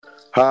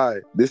Hi,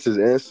 this is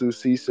Ansu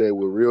Cisse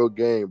with Real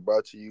Game,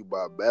 brought to you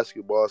by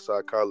Basketball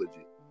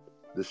Psychology,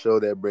 the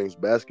show that brings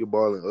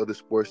basketball and other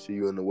sports to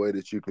you in a way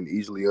that you can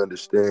easily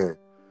understand.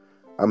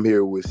 I'm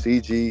here with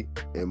CG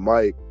and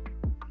Mike,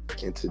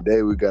 and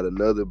today we got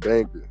another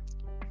banger.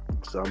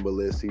 So I'm going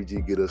to let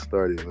CG get us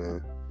started,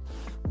 man.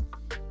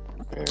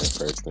 And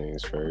first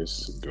things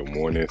first, good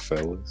morning,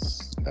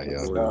 fellas. How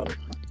y'all Morning. doing?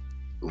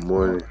 Good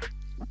morning.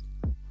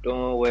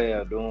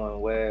 Doing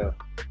well.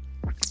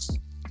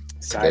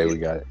 Today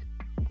Excited.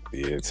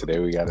 today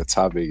we got a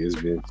topic.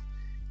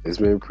 It's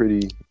been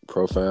pretty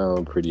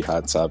profound, pretty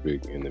hot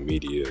topic in the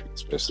media,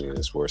 especially in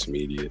the sports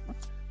media.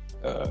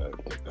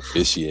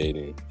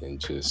 Officiating and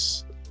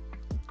just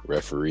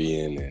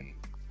refereeing,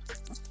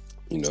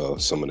 and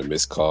some of the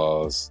missed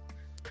calls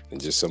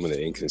and just some of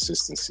the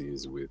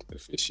inconsistencies with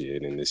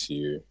officiating this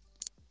year.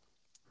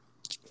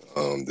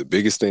 The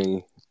biggest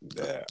thing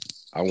that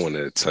I want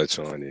to touch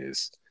on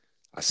is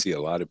I see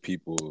a lot of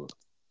people,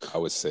 I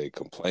would say,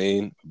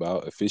 complain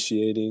about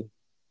officiating,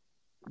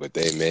 but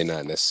they may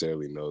not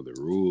necessarily know the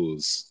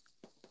rules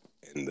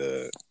and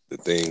the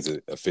things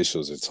that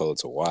officials are told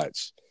to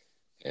watch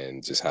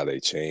and just how they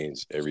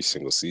change every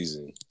single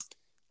season.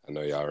 I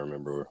know y'all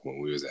remember when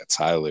we was at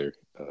Tyler,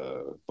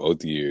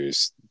 both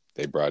years,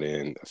 they brought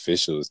in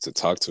officials to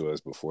talk to us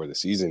before the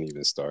season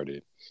even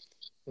started.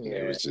 And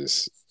it was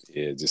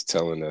just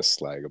telling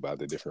us like about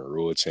the different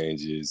rule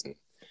changes and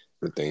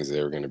the things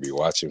they were going to be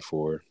watching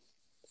for.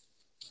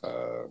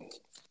 I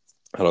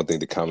don't think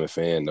the common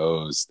fan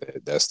knows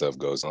that stuff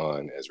goes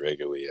on as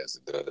regularly as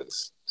it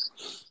does.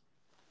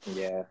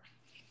 Yeah,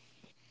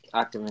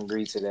 I can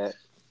agree to that.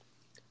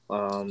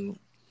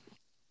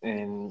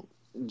 And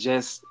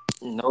just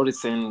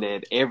noticing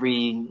that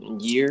every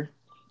year,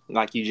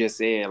 like you just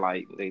said,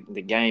 like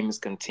the game is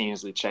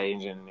continuously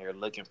changing. They're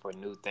looking for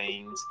new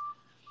things,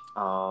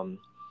 um,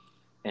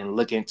 and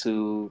looking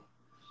to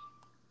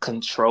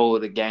control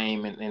the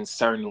game in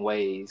certain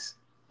ways,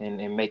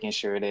 and making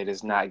sure that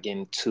it's not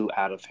getting too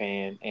out of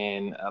hand.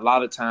 And a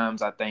lot of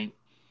times, I think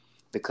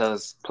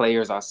because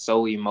players are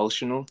so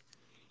emotional,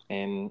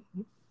 and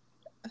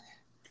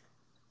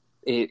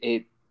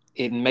it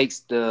it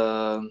makes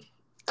the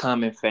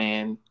common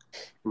fan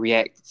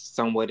react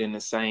somewhat in the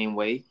same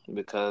way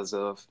because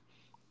of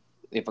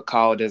if a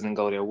call doesn't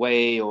go their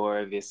way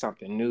or if it's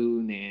something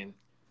new, then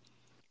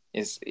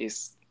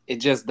it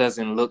just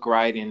doesn't look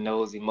right, and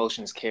those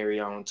emotions carry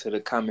on to the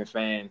common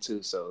fan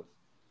too. So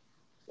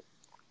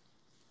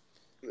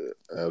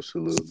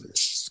Absolutely.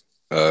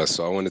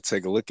 So I want to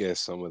take a look at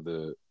some of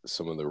the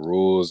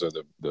rules or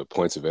the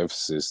points of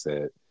emphasis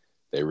that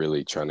they're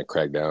really trying to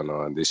crack down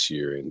on this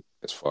year, and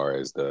as far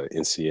as the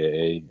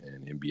NCAA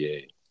and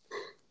NBA.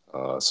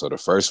 So the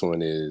first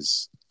one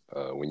is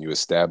when you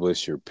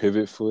establish your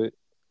pivot foot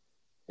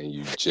and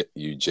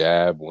you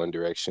jab one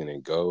direction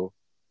and go,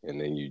 and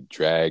then you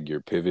drag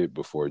your pivot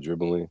before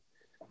dribbling.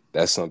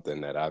 That's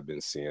something that I've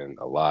been seeing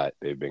a lot.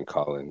 They've been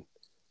calling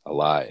a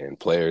lot, and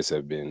players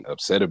have been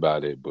upset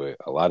about it. But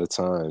a lot of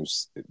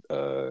times,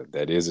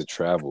 that is a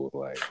travel.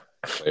 Like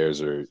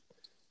players are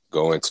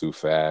going too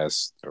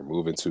fast or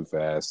moving too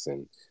fast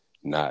and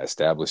not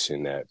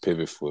establishing that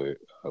pivot foot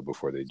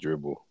before they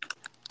dribble.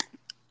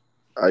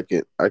 I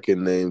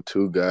can name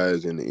two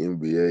guys in the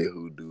NBA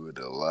who do it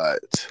a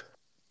lot.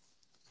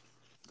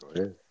 Go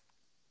ahead.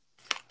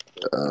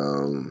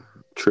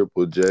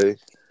 Triple J,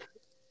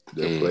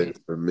 that plays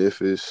for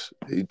Memphis.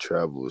 He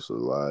travels a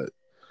lot.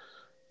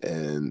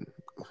 And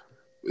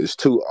it's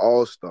two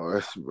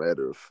all-stars,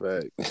 matter of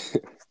fact.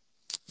 The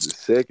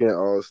second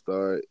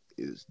all-star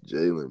is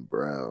Jaylen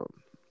Brown.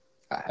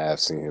 I have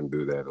seen him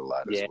do that a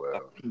lot as yeah,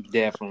 well.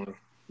 definitely.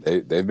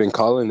 They've been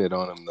calling it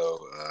on him though,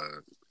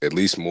 at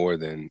least more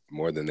than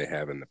they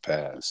have in the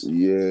past.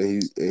 Yeah,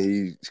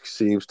 he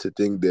seems to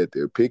think that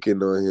they're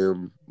picking on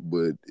him,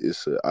 but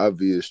it's an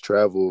obvious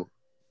travel.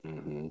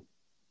 Mm-hmm.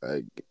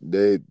 Like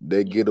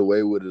they get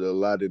away with it a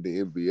lot in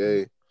the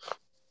NBA.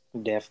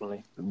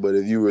 Definitely. But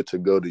if you were to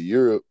go to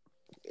Europe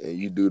and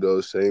you do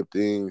those same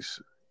things,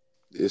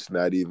 it's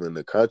not even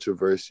a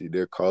controversy.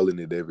 They're calling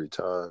it every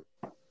time.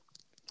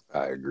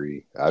 I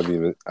agree. I've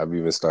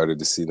even started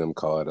to see them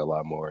call it a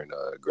lot more in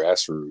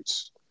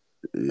grassroots,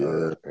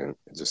 Yeah. and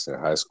just in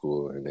high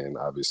school, and then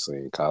obviously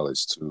in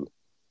college too.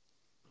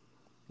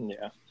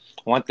 Yeah.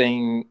 One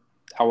thing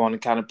I want to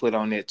kind of put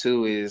on there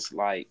too is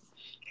like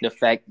the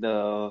fact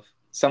of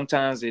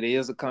sometimes it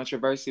is a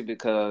controversy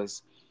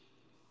because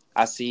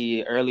I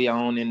see early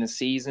on in the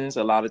seasons,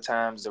 a lot of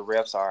times the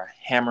refs are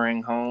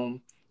hammering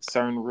home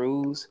certain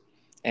rules,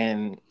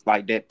 and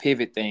like that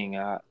pivot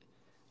thing,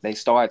 they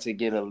start to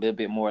get a little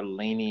bit more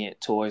lenient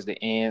towards the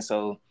end.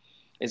 So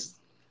it's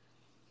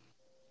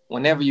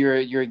whenever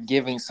you're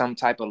giving some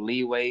type of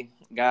leeway,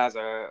 guys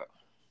are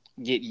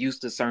get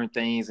used to certain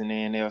things, and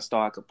then they'll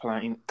start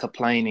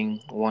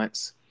complaining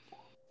once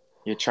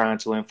you're trying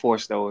to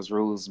enforce those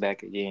rules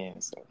back again.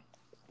 So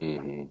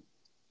Mm-hmm.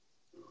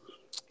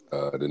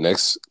 The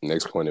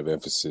next point of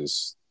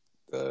emphasis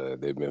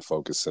they've been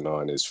focusing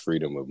on is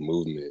freedom of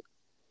movement,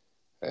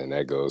 and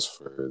that goes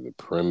for the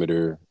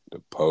perimeter,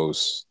 the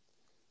post,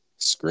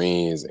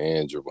 Screens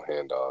and dribble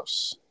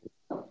handoffs.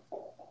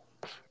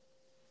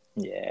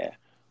 Yeah.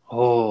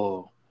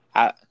 Oh,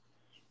 I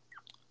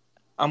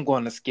I'm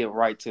going to skip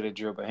right to the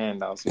dribble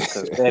handoffs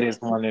because that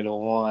is one of the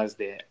ones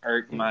that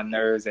irk my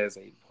nerves as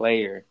a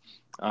player.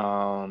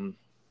 Um,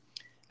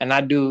 and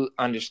I do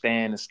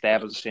understand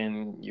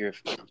establishing your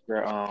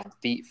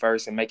feet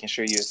first and making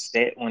sure you're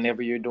set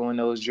whenever you're doing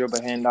those dribble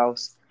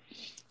handoffs.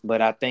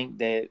 But I think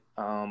that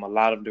a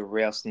lot of the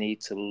refs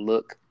need to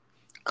look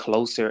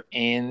closer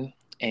in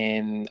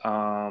and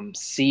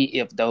see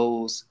if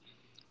those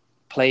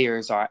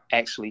players are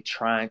actually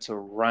trying to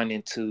run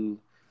into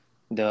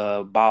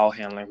the ball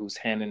handler who's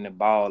handing the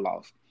ball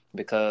off.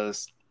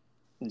 Because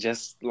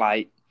just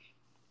like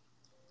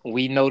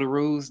we know the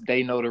rules,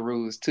 they know the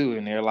rules too.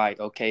 And they're like,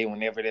 okay,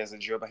 whenever there's a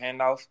dribble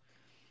handoff,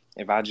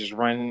 if I just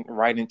run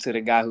right into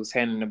the guy who's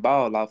handing the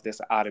ball off, that's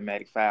an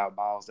automatic foul.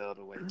 Ball's the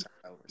other way, turn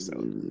over. So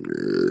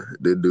Yeah,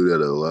 they do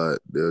that a lot.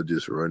 They'll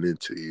just run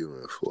into you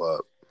and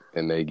flop.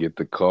 And they get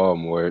the call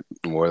more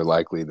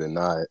likely than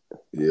not.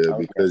 Yeah,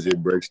 okay. because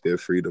it breaks their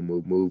freedom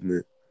of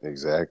movement.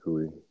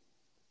 Exactly.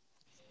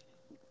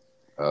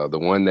 The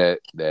one that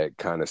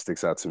kind of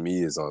sticks out to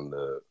me is on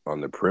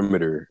the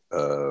perimeter.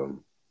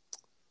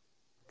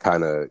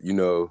 Kind of,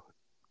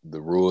 the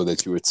rule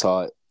that you were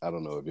taught. I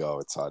don't know if y'all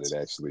were taught it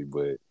actually,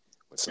 but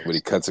when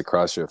somebody cuts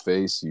across your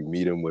face, you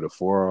meet them with a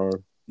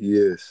forearm.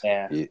 Yes.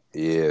 Yeah.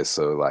 Yeah.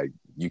 So like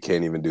you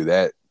can't even do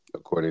that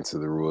according to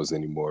the rules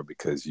anymore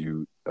because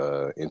you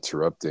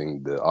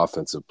interrupting the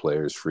offensive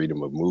player's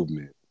freedom of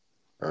movement.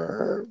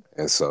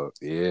 And so,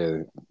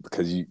 yeah,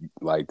 because you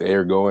like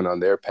they're going on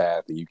their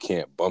path and you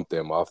can't bump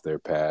them off their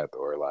path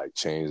or like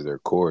change their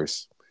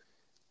course.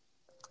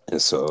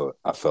 And so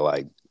I feel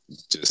like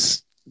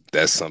just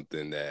that's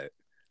something that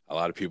a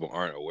lot of people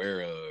aren't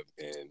aware of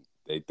and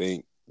they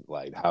think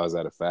like, how is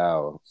that a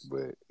foul?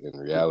 But in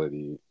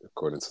reality,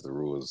 according to the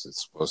rules,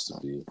 it's supposed to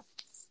be.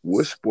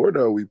 What sport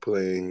are we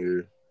playing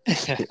here?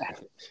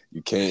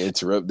 You can't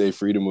interrupt their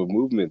freedom of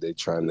movement. They're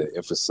trying to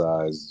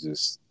emphasize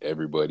just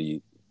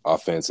everybody,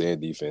 offense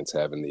and defense,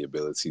 having the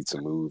ability to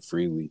move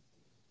freely.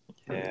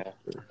 Yeah.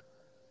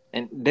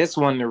 And that's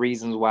one of the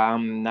reasons why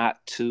I'm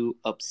not too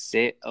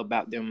upset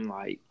about them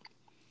like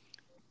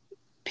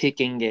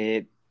picking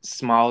at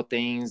small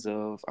things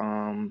of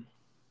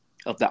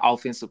the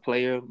offensive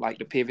player, like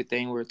the pivot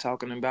thing we're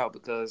talking about.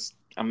 Because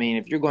I mean,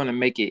 if you're going to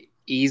make it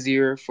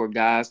easier for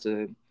guys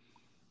to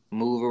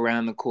move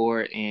around the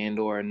court and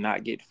or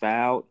not get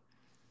fouled,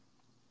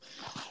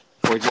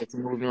 or just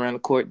moving around the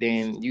court,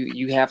 then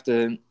you have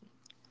to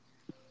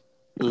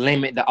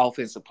limit the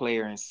offensive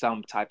player in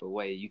some type of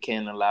way. You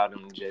can't allow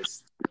them to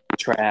just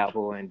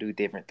travel and do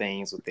different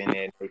things within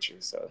their nature.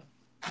 So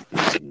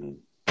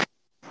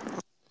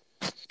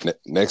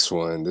Next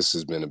one, this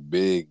has been a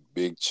big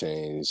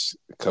change,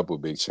 a couple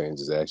of big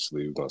changes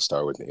actually. We're going to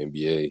start with the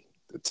NBA.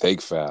 The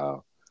take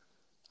foul.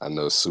 I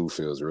know Sue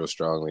feels real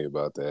strongly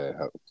about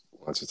that.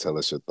 Why don't you tell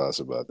us your thoughts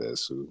about that,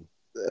 Sue?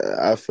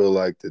 I feel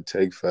like the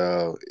take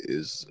foul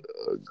is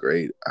a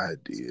great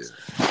idea.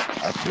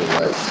 I feel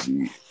like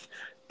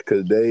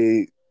because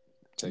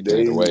Taking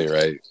it away,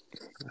 right?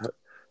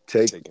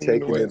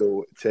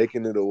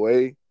 taking it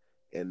away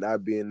and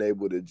not being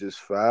able to just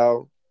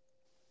foul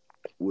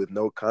with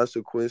no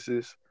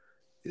consequences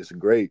is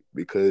great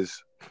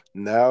because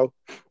now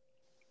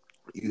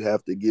you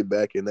have to get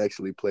back and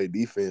actually play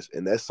defense,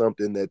 and that's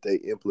something that they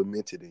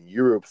implemented in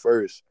Europe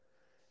first.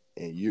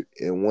 And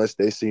once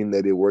they seen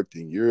that it worked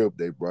in Europe,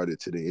 they brought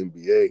it to the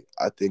NBA.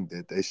 I think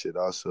that they should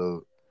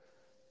also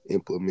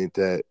implement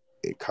that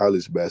in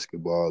college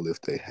basketball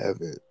if they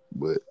haven't.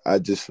 But I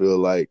just feel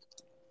like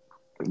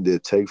the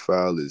take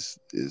foul is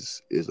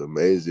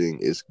amazing.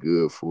 It's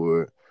good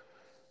for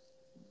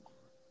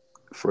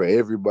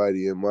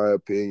everybody in my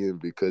opinion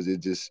because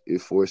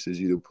it forces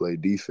you to play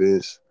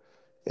defense.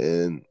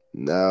 And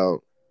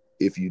now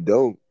if you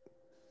don't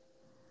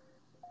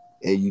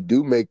and you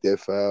do make that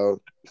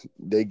foul,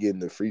 they getting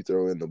the free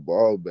throw and the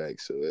ball back.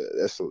 So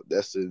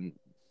that's a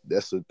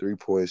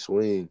 3-point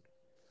swing.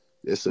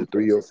 It's a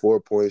 3 or 4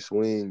 point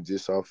swing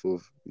just off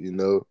of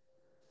you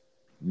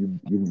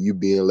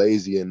being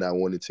lazy and not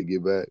wanting to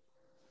get back.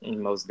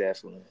 most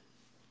definitely.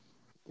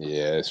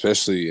 Yeah,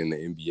 especially in the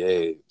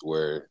NBA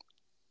where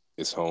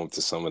it's home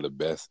to some of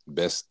the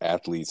best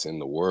athletes in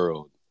the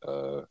world.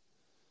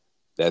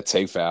 That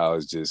take foul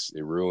is just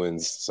it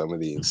ruins some of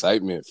the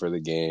excitement for the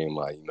game.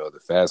 Like the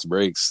fast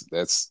breaks.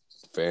 That's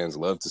fans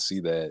love to see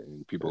that,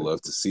 and people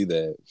love to see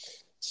that.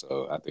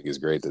 So I think it's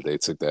great that they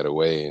took that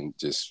away and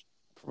just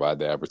provide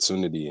the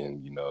opportunity,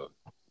 and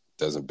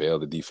doesn't bail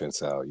the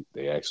defense out.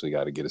 They actually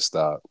got to get a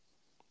stop.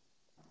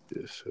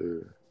 Yes,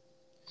 sir.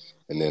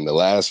 And then the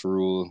last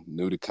rule,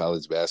 new to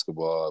college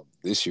basketball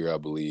this year, I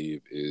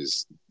believe,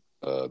 is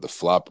the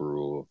flop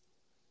rule.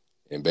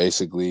 And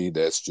basically,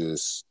 that's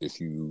just if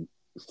you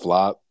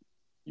flop,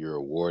 you're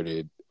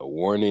awarded a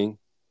warning.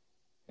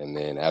 And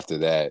then after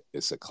that,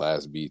 it's a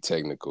Class B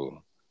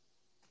technical.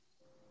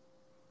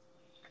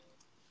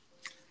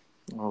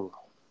 Oh,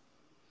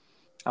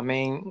 I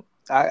mean,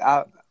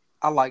 I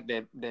I like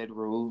that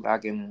rule. I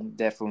can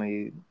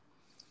definitely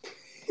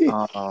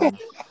um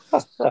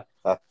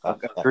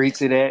agree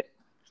to that.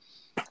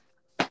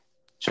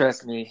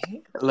 Trust me.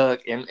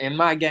 Look, in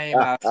my game,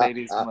 I'll say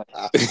this much.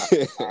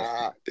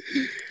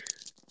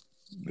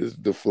 This is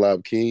the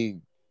flop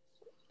king.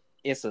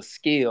 It's a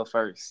skill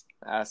first.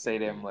 I say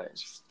that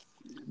much.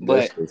 That's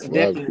But the it flop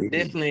definitely king.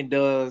 definitely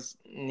does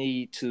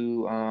need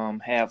to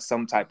have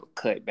some type of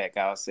cutback.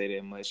 I'll say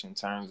that much in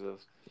terms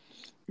of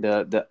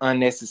the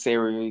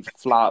unnecessary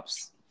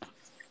flops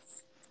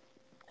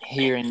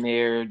here and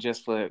there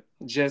just for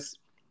just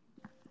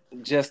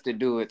to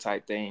do it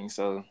type thing.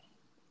 So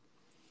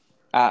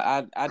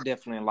I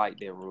definitely like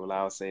that rule.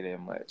 I'll say that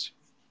much.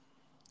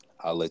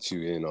 I'll let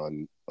you in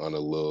on a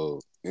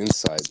little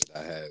insight that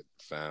I had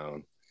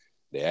found.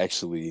 They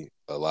actually,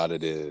 a lot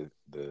of the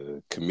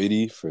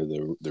committee for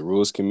the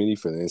rules committee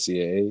for the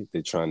NCAA,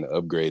 they're trying to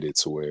upgrade it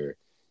to where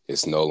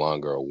it's no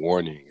longer a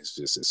warning. It's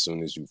just as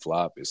soon as you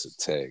flop, it's a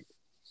tag.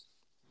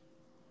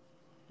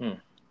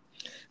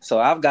 So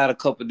I've got a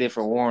couple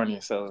different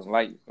warnings. So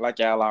like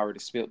y'all already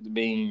spilled the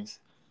beans.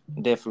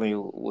 Definitely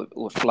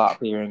would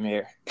flop here and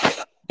there.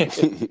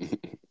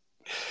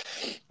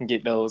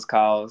 Get those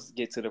calls.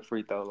 Get to the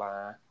free throw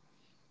line.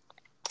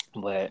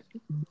 But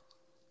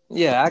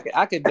yeah,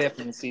 I could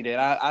definitely see that.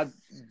 I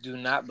do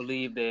not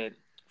believe that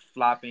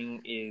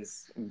flopping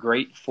is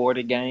great for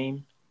the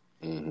game.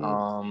 Mm-hmm.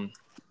 Um,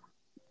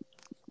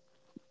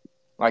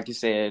 like you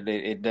said,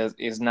 it does.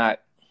 It's not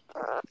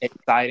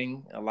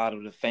exciting. A lot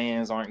of the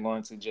fans aren't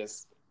going to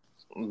just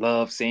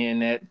love seeing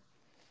that,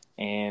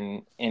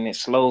 and it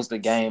slows the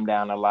game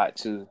down a lot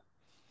too.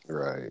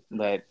 Right.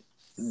 But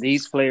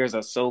these players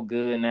are so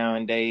good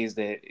nowadays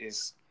that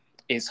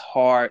it's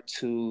hard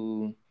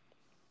to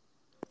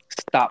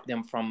stop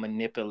them from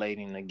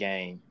manipulating the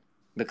game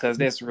because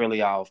that's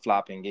really all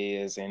flopping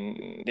is,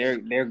 and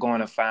they're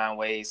going to find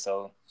ways.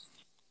 So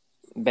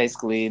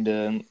basically,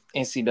 the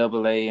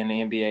NCAA and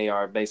the NBA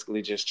are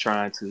basically just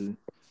trying to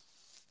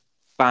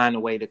find a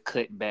way to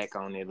cut back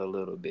on it a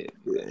little bit.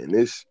 Yeah, and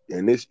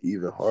it's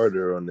even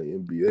harder on the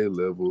NBA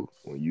level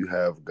when you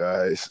have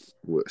guys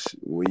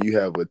when you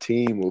have a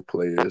team of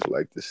players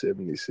like the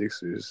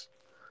 76ers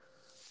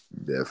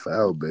that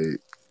foul bait,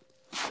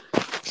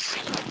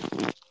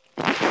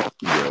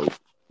 you know,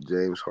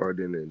 James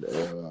Harden and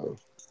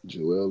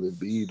Joel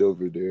Embiid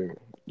over there.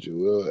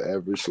 Joel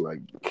averaged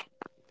like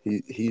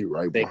he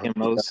right behind. Second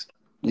most.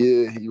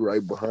 Yeah, he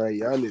right behind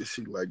Giannis.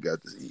 He like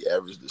got this. He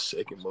averaged the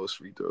second most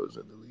free throws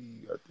in the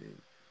league, I think.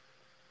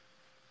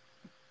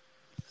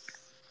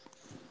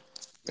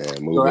 And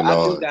So moving I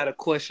do on. got a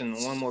question,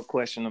 one more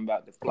question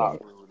about the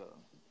flop rule though.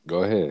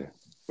 Go ahead.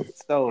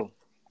 So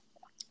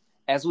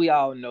as we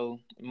all know,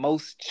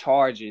 most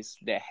charges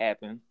that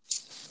happen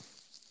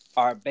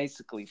are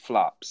basically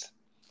flops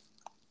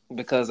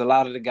because a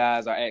lot of the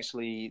guys are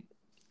actually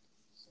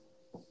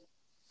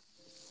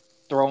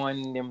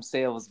throwing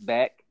themselves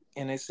back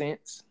in a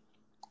sense.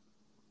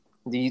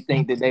 Do you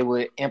think that they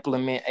would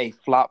implement a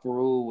flop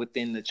rule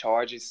within the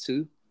charges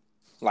too?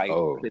 Like,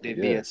 Oh, could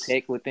it be a yes.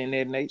 tech within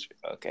that nature?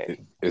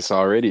 Okay. It's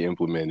already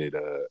implemented.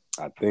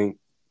 I think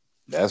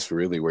that's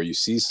really where you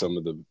see some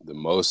of the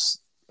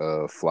most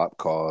flop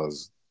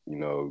calls,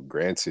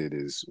 granted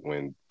is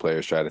when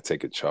players try to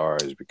take a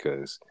charge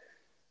because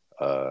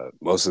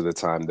most of the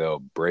time they'll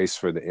brace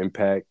for the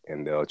impact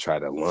and they'll try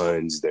to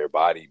lunge their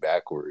body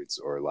backwards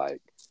or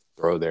like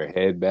throw their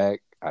head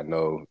back. I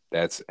know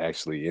that's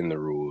actually in the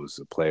rules.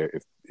 A player,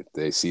 if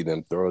they see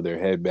them throw their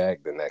head back,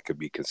 then that could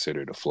be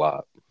considered a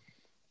flop.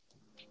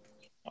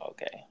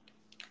 Okay.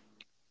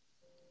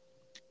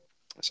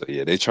 So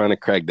yeah, they're trying to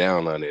crack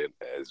down on it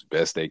as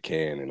best they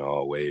can in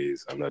all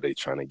ways. I know they're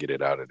trying to get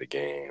it out of the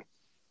game.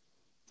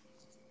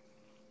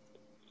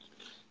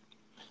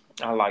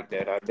 I like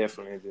that. I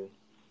definitely do.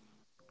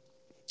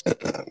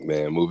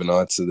 Man, moving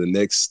on to the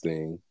next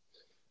thing.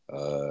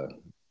 Uh,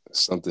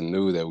 Something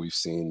new that we've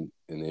seen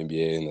in the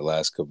NBA in the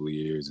last couple of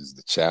years is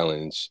the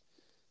challenge.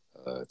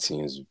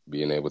 Teams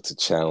being able to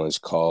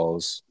challenge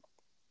calls.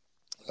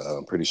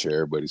 I'm pretty sure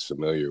everybody's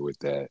familiar with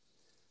that.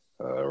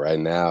 Right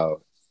now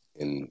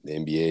in the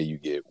NBA, you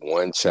get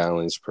one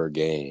challenge per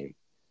game,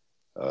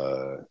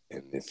 and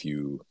if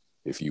you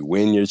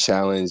win your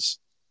challenge,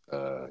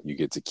 you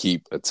get to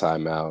keep a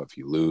timeout. If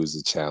you lose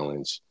the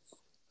challenge,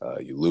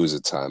 you lose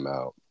a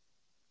timeout.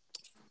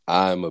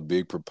 I'm a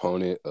big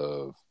proponent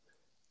of.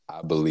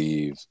 I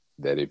believe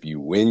that if you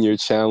win your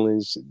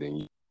challenge, then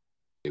you're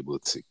able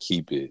to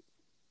keep it.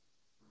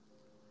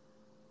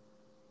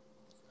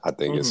 Mm-hmm. I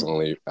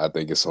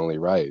think it's only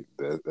right.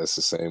 That's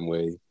the same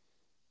way.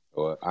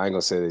 Well, I ain't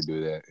gonna say they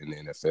do that in the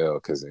NFL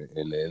because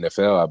in the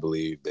NFL, I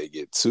believe they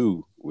get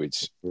two,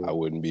 which I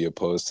wouldn't be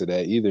opposed to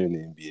that either. In the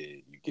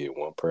NBA, you get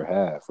one per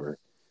half or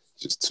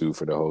just two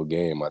for the whole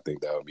game. I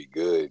think that would be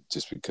good,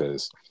 just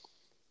because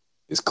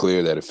it's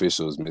clear that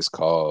officials miss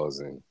calls,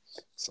 and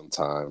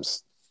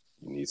sometimes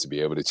you need to be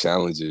able to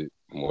challenge it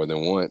more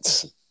than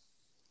once.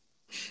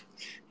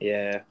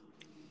 Yeah.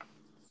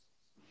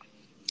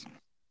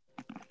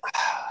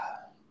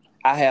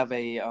 I have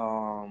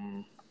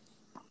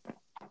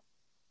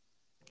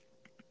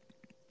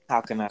how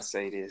can I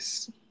say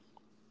this?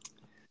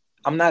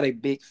 I'm not a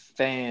big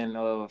fan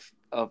of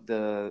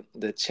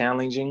the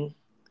challenging.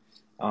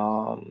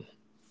 Um,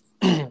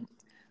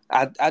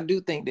 I do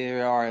think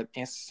there are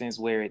instances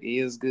where it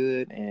is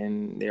good,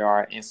 and there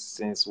are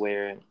instances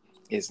where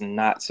it's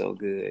not so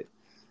good.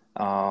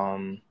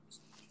 Um,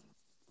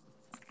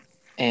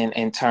 and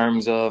in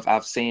terms of,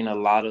 I've seen a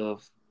lot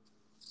of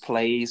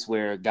plays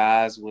where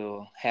guys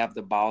will have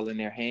the ball in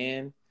their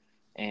hand,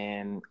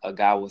 and a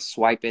guy will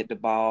swipe at the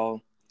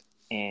ball,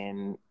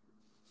 and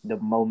the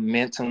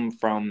momentum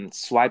from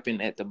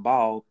swiping at the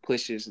ball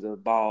pushes the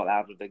ball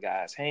out of the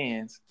guy's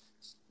hands.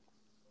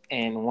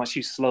 And once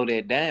you slow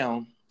that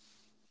down,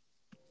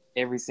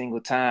 every single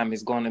time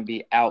is going to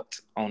be out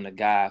on the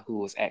guy who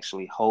was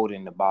actually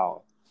holding the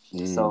ball.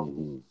 So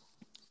Mm-hmm.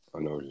 I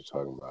know what you're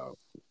talking about.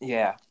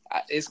 yeah,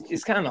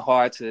 it's kind of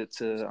hard to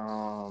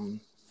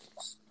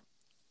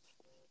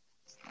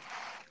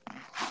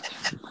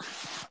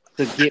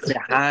get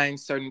behind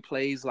certain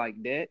plays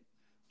like that,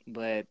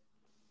 but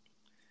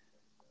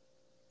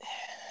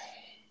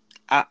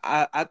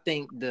I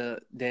think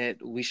that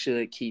we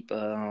should keep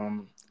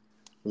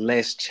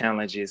less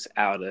challenges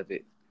out of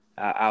it.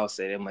 I'll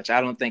say that much.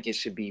 I don't think it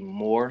should be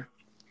more,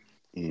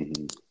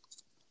 Mm-hmm.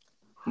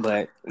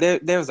 but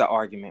there's an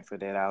argument for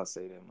that. I'll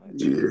say that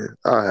much. Yeah,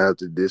 I have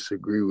to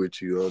disagree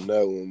with you on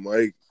that one,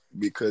 Mike,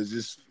 because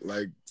it's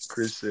like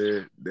Chris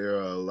said, there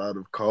are a lot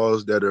of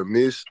calls that are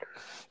missed,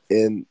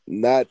 and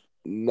not.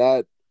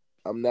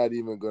 I'm not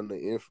even gonna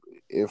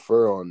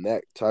infer on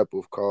that type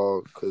of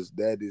call because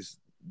that is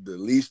the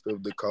least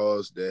of the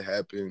calls that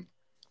happen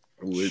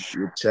with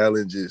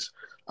challenges.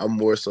 I'm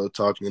more so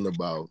talking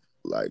about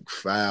like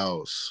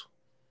fouls.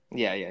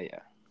 Yeah.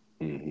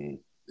 Mm-hmm.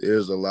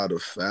 There's a lot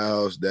of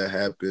fouls that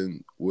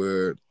happen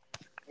where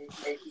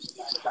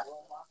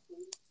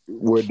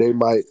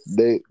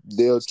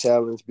they'll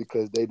challenge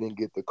because they didn't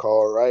get the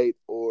call right,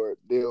 or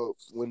they'll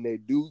when they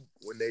do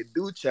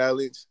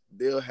challenge,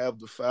 they'll have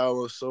the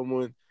foul on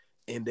someone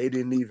and they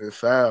didn't even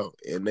foul,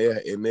 and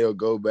they'll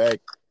go back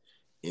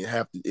and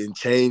have to and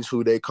change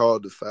who they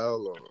called the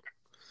foul on.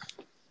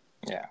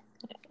 Yeah,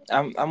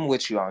 I'm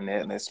with you on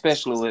that, and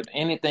especially with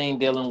anything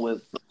dealing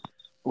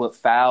with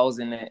fouls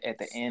at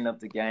the end of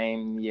the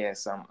game.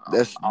 Yes, I'm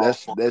all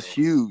for That's that.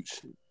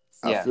 huge.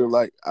 Yeah.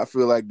 I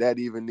feel like that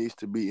even needs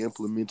to be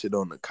implemented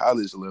on the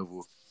college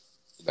level.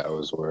 That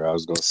was where I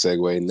was going to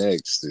segue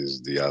next.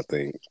 Do y'all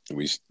think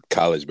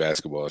college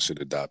basketball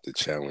should adopt the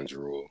challenge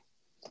rule?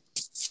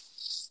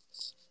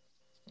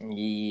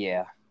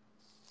 Yeah,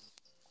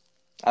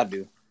 I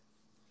do.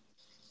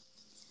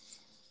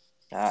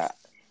 Uh,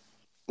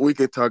 We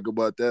could talk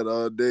about that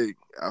all day.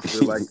 I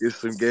feel like it's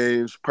some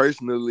games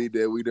personally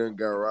that we done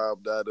got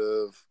robbed out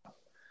of.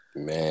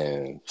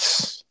 Man,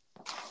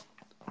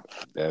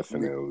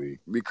 definitely.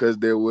 Because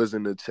there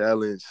wasn't a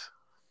challenge.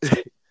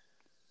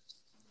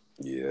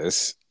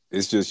 Yes.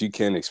 It's just you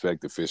can't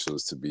expect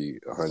officials to be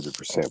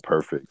 100%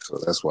 perfect. So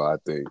that's why I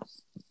think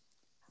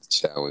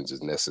challenge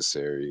is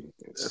necessary.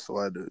 That's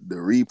why the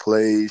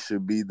replay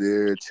should be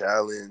there,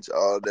 challenge,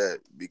 all that.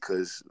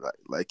 Because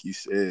like you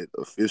said,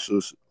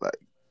 officials like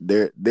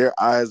their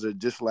eyes are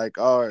just like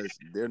ours.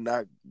 They're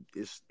not.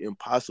 It's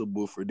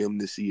impossible for them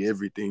to see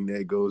everything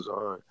that goes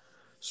on.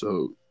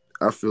 So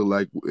I feel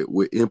like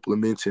with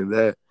implementing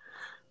that,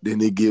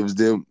 then it gives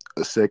them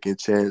a second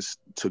chance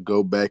to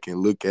go back and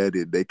look at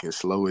it. They can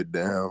slow it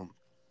down,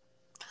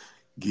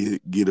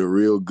 get a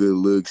real good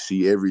look,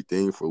 see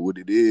everything for what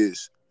it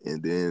is,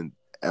 and then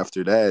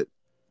after that,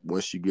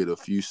 once you get a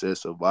few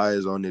sets of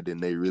eyes on it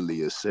and they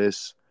really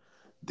assess,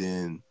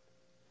 then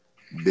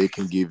they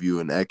can give you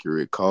an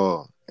accurate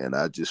call. And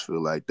I just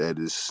feel like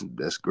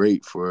that's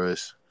great for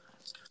us.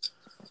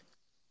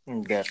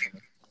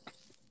 definitely.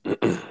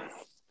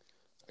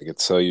 I can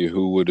tell you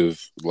who would have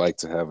liked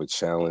to have a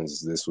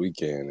challenge this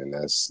weekend, and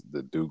that's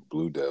the Duke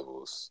Blue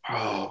Devils.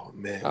 Oh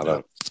man, I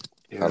don't,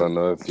 yeah. I don't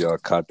know if y'all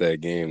caught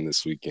that game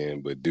this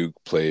weekend, but Duke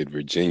played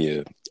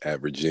Virginia at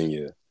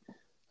Virginia.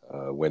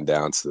 Went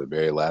down to the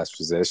very last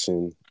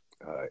possession,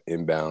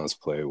 inbounds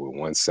play with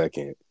 1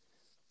 second.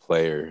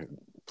 Player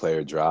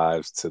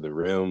drives to the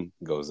rim,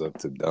 goes up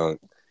to dunk.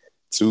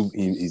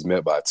 He's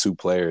met by two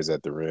players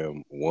at the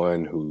rim.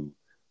 One who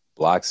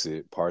blocks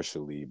it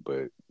partially,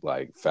 but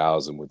like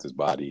fouls him with his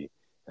body,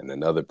 and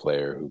another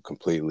player who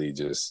completely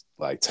just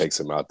like takes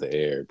him out the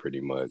air, pretty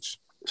much.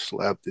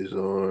 Slapped his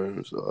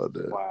arms, all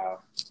that. Wow.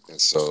 And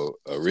so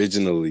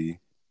originally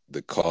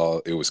they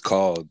called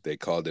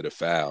it a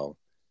foul,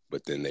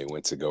 but then they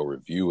went to go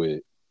review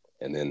it,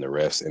 and then the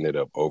refs ended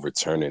up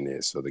overturning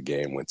it. So the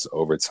game went to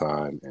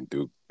overtime, and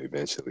Duke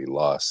eventually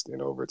lost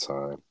in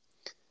overtime.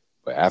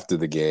 But after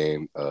the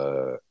game,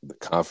 the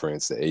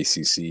conference, the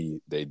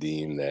ACC, they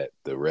deemed that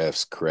the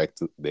refs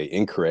they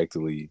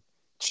incorrectly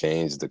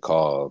changed the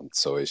call,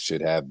 so it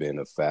should have been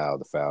a foul.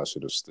 The foul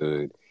should have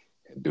stood,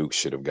 and Duke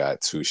should have got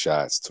 2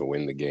 shots to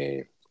win the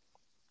game.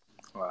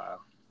 Wow.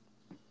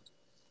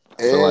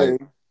 I feel like,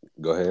 And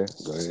go ahead.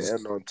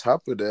 and on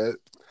top of that,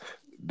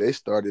 they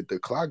started the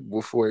clock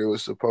before it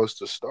was supposed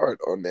to start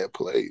on that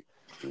play.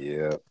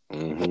 Yeah.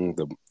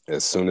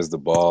 As soon as the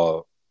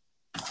ball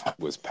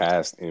was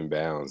passed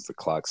inbounds, the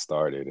clock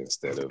started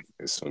instead of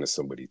as soon as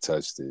somebody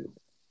touched it.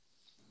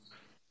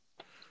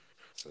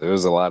 So there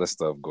was a lot of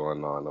stuff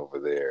going on over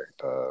there.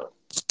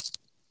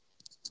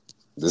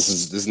 This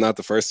is not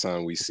the first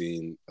time we've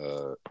seen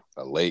a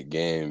late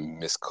game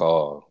missed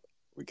call.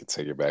 We could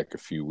take it back a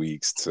few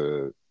weeks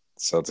to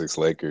Celtics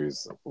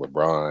Lakers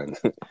LeBron.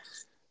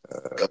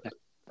 The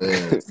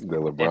And the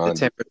LeBron,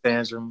 temper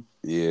tantrum.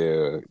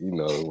 yeah,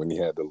 when he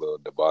had the little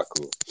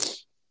debacle.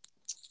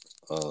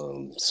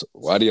 So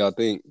why do y'all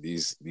think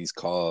these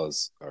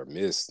calls are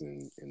missed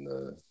in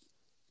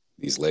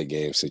these late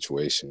game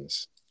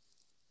situations?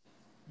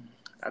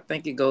 I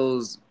think it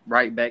goes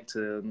right back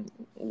to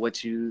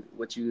what you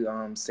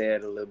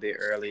said a little bit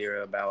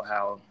earlier about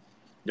how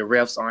the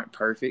refs aren't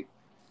perfect,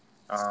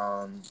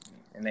 and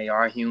they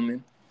are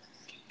human.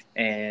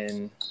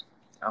 And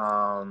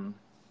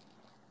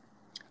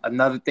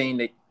another thing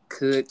that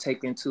could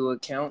take into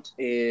account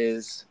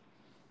is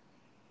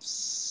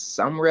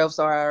some refs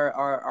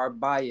are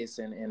biased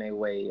in a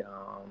way.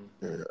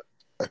 Yeah,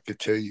 I could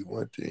tell you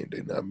one thing: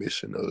 they're not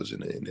missing those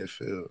in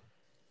the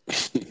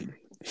NFL.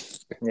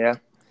 Yeah,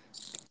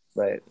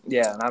 but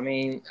yeah, I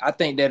mean, I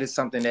think that is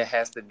something that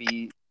has to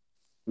be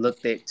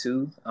looked at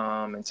too,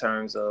 in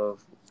terms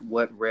of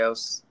what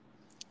refs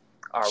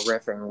are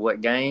refereeing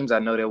what games. I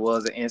know there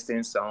was an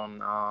instance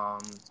on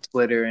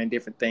Twitter and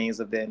different things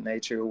of that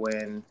nature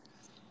when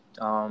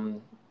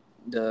um,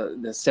 the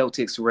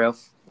Celtics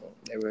ref,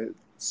 they were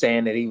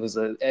saying that he was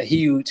a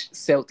huge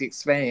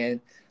Celtics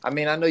fan. I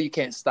mean, I know you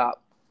can't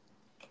stop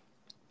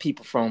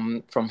people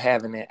from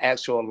having an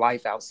actual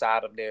life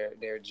outside of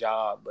their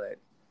job, but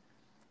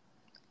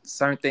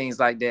certain things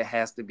like that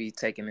has to be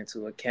taken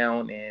into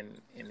account, and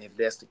if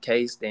that's the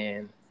case,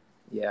 then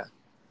yeah.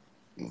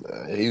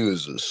 Nah, he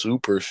was a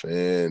super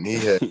fan. He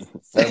had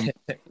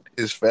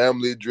his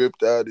family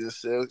dripped out in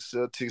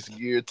Celtics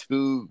gear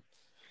too.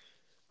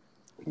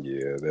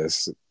 Yeah,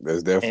 that's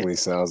definitely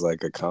sounds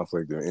like a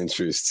conflict of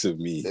interest to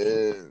me.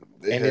 And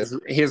they And had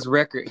his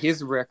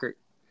record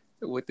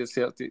with the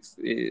Celtics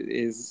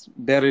is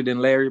better than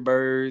Larry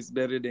Bird's,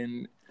 better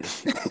than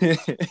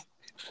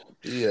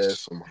he had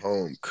some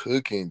home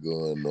cooking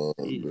going on,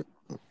 he, bro.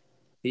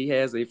 he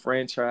has a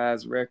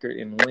franchise record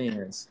in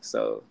wins.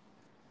 So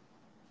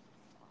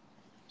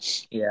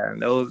yeah,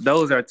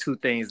 those are two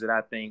things that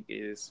I think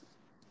is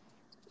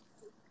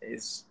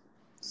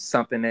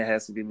something that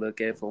has to be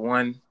looked at. For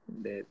one,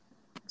 that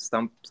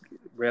some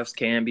refs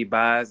can be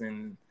biased,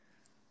 and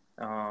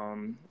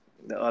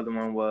the other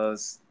one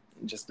was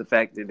just the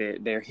fact that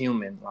they're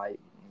human. Like,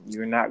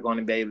 you're not going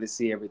to be able to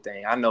see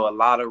everything. I know a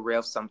lot of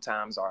refs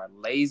sometimes are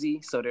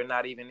lazy, so they're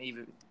not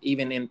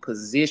even in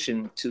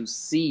position to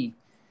see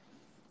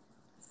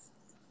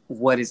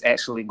what is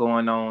actually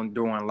going on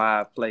during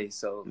live play.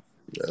 So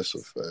That's a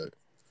fact.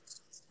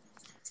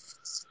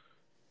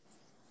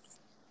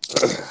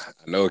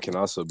 I know it can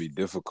also be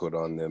difficult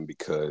on them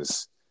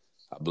because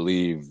I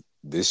believe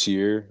this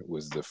year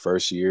was the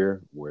first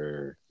year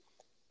where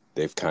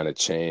they've kind of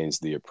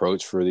changed the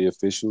approach for the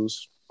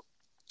officials,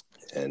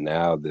 and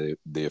now the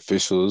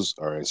officials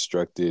are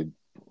instructed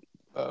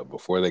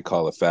before they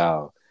call a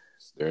foul,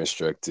 they're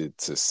instructed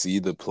to see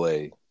the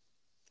play,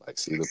 like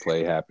see the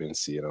play happen,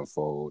 see it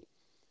unfold,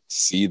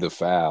 see the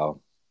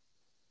foul,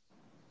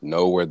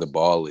 know where the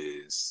ball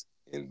is,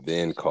 and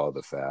then call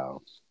the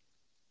foul.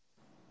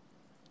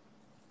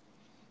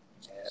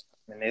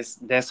 and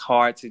that's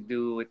hard to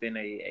do within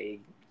a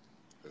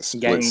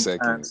Split game time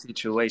second.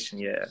 situation.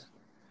 Yeah.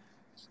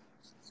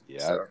 Yeah,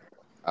 So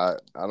I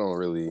don't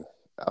really.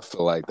 I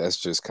feel like that's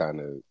just kind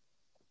of,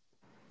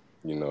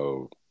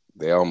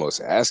 they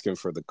almost asking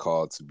for the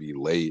call to be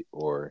late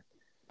or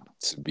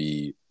to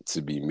be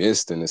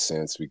missed in a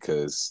sense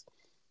because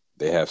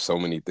they have so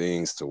many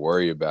things to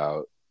worry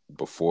about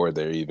before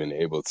they're even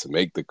able to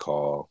make the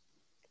call.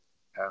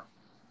 yeah.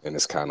 And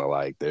it's kind of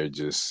like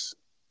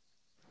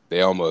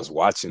they almost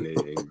watching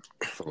it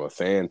from a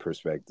fan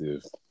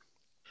perspective.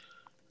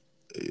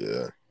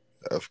 Yeah,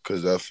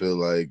 because I feel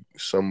like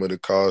some of the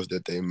calls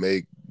that they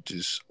make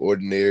just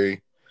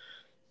ordinary,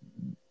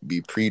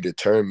 be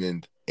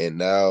predetermined, and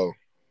now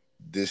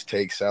this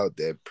takes out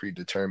that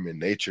predetermined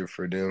nature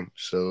for them.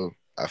 So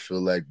I feel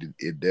like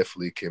it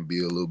definitely can be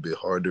a little bit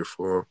harder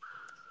for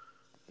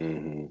them.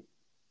 Mm-hmm.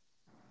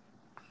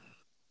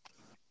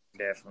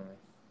 Definitely.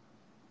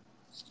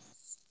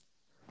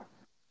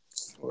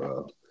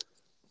 Well,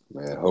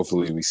 man,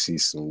 hopefully we see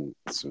some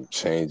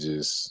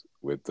changes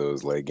with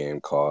those late game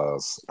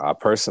calls. I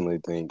personally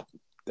think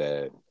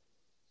that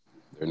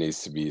there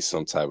needs to be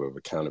some type of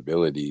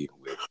accountability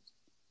with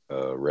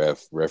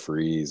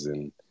referees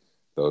and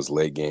those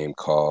late game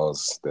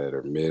calls that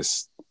are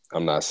missed.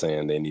 I'm not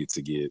saying they need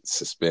to get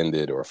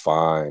suspended or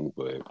fined,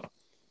 but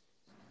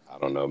I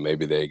don't know.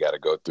 Maybe they got to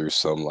go through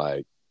some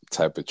like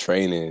type of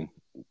training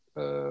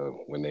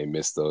when they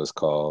miss those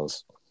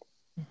calls,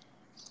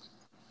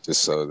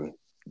 just so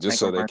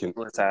they can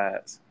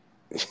suicides.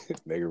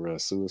 they can run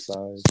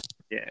suicide.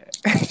 Yeah.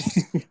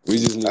 We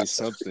just need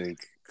something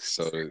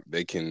so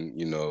they can,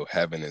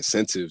 have an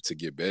incentive to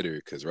get better.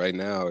 Because right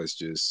now it's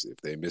just if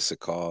they miss a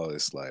call,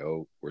 it's like,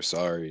 oh, we're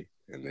sorry,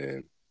 and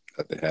then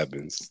nothing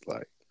happens.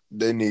 Like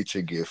They need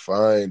to get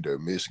fined or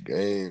miss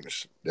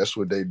games. That's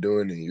what they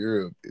doing in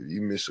Europe. If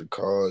you miss a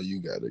call,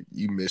 you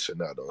missing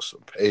out on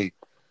some pay.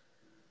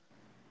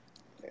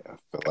 I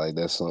feel like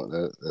that's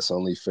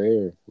only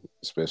fair,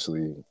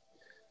 especially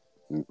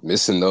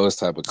missing those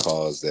type of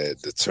calls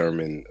that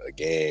determine a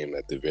game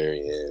at the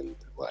very end.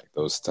 Like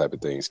those type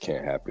of things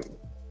can't happen.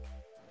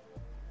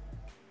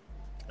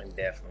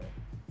 Definitely.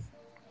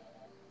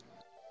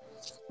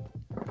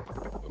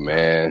 But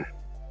man,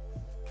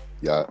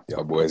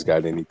 y'all boys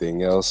got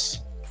anything else?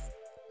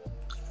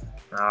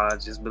 I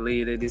just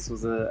believe that this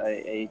was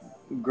a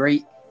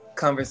great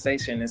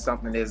conversation and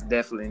something that's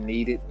definitely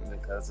needed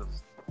because of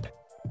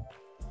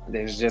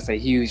there's just a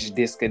huge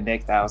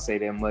disconnect. I'll say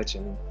that much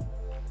in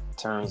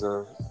terms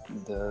of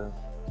the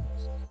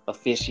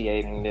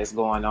officiating that's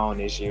going on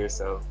this year.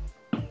 So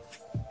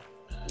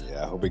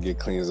yeah, I hope it get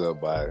cleans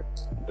up by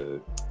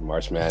the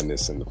March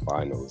Madness and the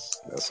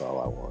finals. That's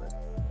all I want.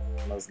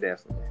 Most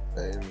definitely.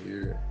 Same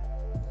here.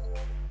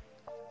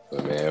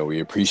 But man, we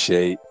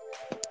appreciate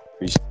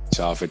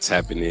y'all for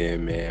tapping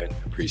in, man.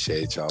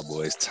 Appreciate y'all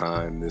boys'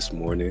 time this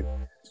morning.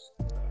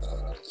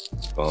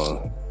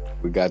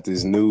 We got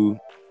this new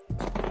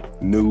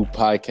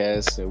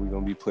podcast that we're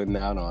gonna be putting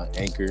out on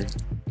Anchor.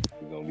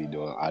 We're gonna be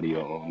doing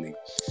audio only.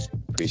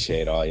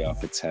 Appreciate all y'all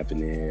for tapping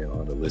in,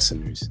 all the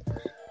listeners.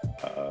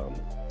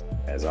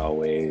 As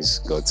always,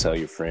 go tell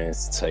your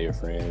friends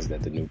that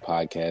the new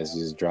podcast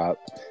just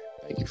dropped.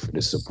 Thank you for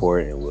the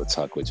support, and we'll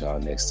talk with y'all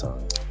next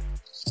time.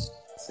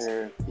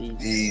 Sir,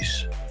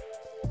 Peace.